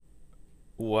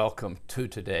Welcome to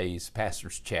today's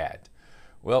Pastor's Chat.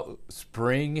 Well,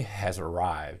 spring has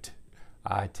arrived.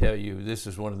 I tell you, this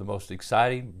is one of the most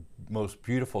exciting, most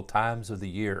beautiful times of the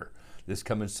year. This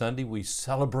coming Sunday, we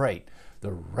celebrate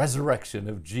the resurrection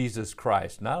of Jesus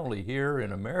Christ, not only here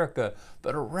in America,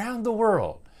 but around the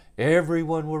world.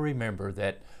 Everyone will remember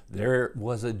that there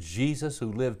was a Jesus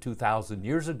who lived 2,000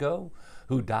 years ago,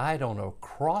 who died on a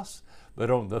cross,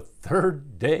 but on the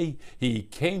third day, he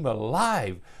came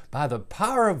alive by the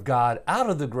power of God out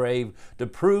of the grave to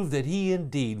prove that he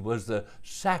indeed was the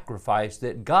sacrifice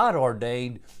that God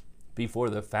ordained before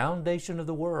the foundation of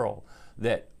the world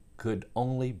that could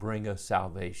only bring us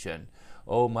salvation.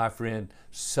 Oh, my friend,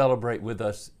 celebrate with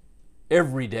us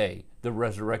every day the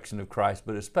resurrection of Christ,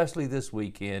 but especially this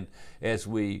weekend as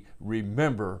we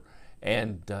remember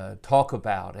and talk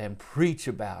about and preach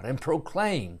about and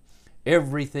proclaim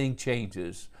everything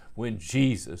changes when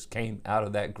Jesus came out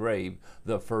of that grave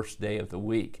the first day of the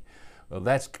week. Well,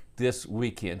 that's this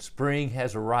weekend. Spring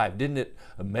has arrived. Isn't it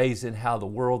amazing how the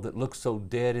world that looks so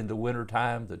dead in the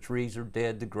wintertime, the trees are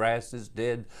dead, the grass is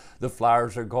dead, the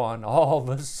flowers are gone, all of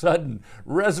a sudden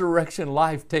resurrection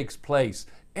life takes place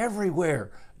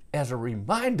everywhere as a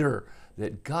reminder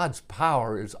that God's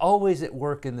power is always at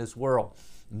work in this world.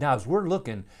 Now, as we're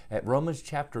looking at Romans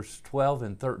chapters 12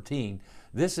 and 13,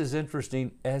 this is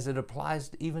interesting as it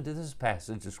applies even to this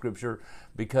passage of Scripture,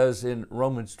 because in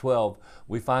Romans 12,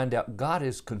 we find out God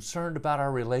is concerned about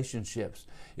our relationships.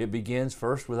 It begins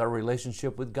first with our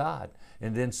relationship with God.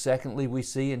 And then secondly, we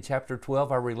see in chapter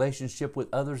 12, our relationship with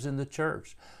others in the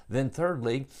church. Then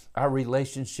thirdly, our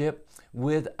relationship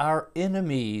with our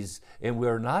enemies. And we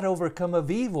are not overcome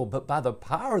of evil, but by the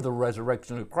power of the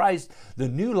resurrection of Christ, the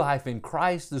new life in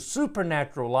Christ, the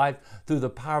supernatural life through the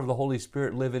power of the Holy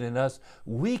Spirit living in us,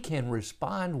 we can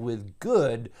respond with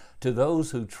good to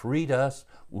those who treat us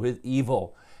with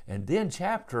evil. And then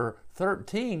chapter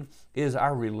 13 is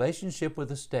our relationship with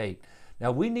the state.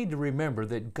 Now, we need to remember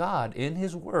that God in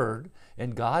His Word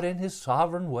and God in His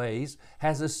sovereign ways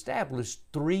has established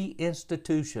three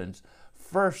institutions.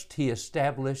 First, He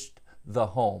established the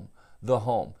home.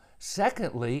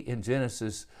 Secondly, in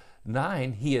Genesis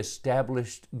 9, He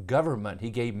established government. He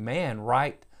gave man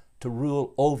right to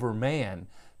rule over man.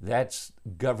 That's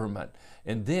government.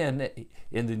 And then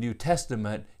in the New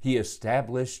Testament, He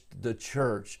established the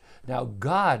church. Now,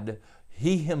 God,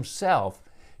 He Himself,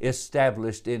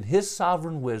 established in His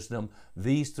sovereign wisdom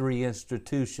these three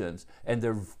institutions, and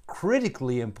they're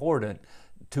critically important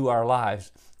to our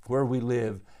lives where we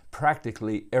live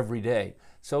practically every day.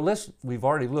 So we've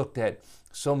already looked at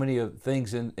so many of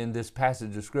things in this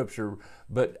passage of Scripture,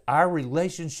 but our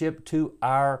relationship to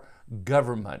our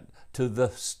government, to the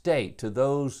state, to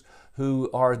those who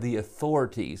are the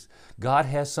authorities, God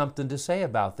has something to say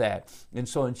about that. And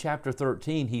so in chapter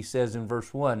 13, He says in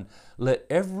verse 1, "Let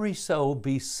every soul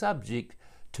be subject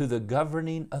to the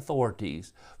governing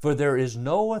authorities, for there is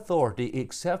no authority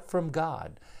except from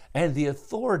God, and the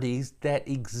authorities that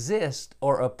exist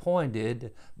are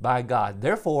appointed by God.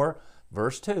 Therefore,"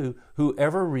 verse 2,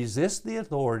 "whoever resists the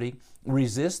authority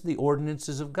resists the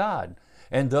ordinances of God,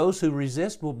 and those who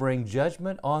resist will bring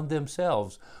judgment on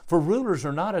themselves. For rulers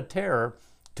are not a terror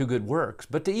to good works,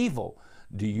 but to evil.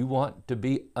 Do you want to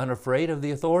be unafraid of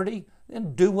the authority?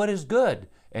 Then do what is good,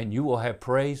 and you will have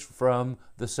praise from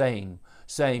the same.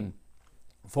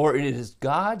 For it is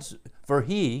God's, for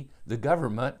He, the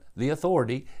government, the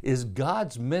authority, is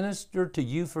God's minister to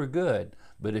you for good.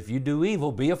 But if you do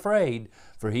evil, be afraid,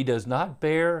 for He does not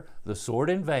bear the sword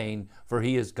in vain, for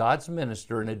He is God's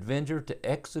minister, an avenger to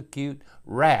execute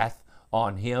wrath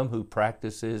on him who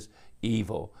practices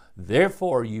evil.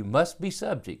 Therefore you must be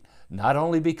subject, not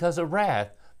only because of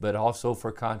wrath, but also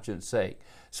for conscience sake."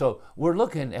 So we're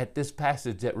looking at this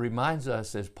passage that reminds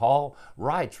us, as Paul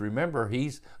writes, remember,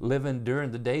 he's living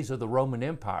during the days of the Roman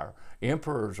Empire.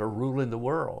 Emperors are ruling the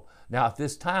world. Now, at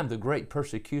this time, the great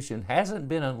persecution hasn't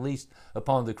been unleashed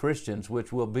upon the Christians,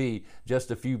 which will be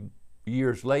just a few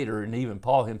years later, and even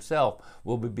Paul himself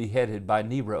will be beheaded by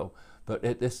Nero. But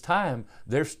at this time,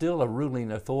 they're still a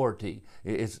ruling authority.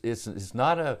 It's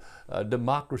not a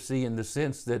democracy in the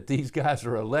sense that these guys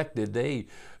are elected. They,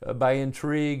 by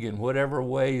intrigue and whatever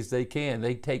ways they can,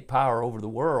 they take power over the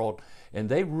world, and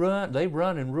they run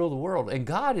and rule the world. And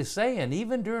God is saying,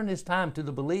 even during this time to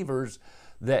the believers,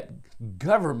 that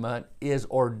government is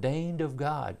ordained of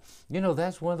God. You know,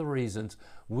 that's one of the reasons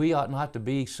we ought not to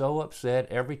be so upset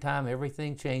every time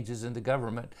everything changes in the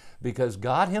government, because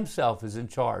God Himself is in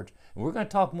charge. And we're going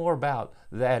to talk more about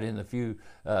that in the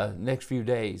next few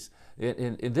days.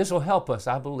 And this will help us,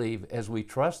 I believe, as we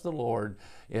trust the Lord,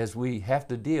 as we have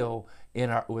to deal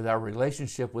with our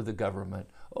relationship with the government.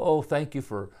 Oh, thank you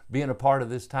for being a part of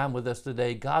this time with us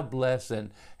today. God bless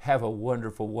and have a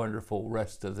wonderful, wonderful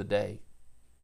rest of the day.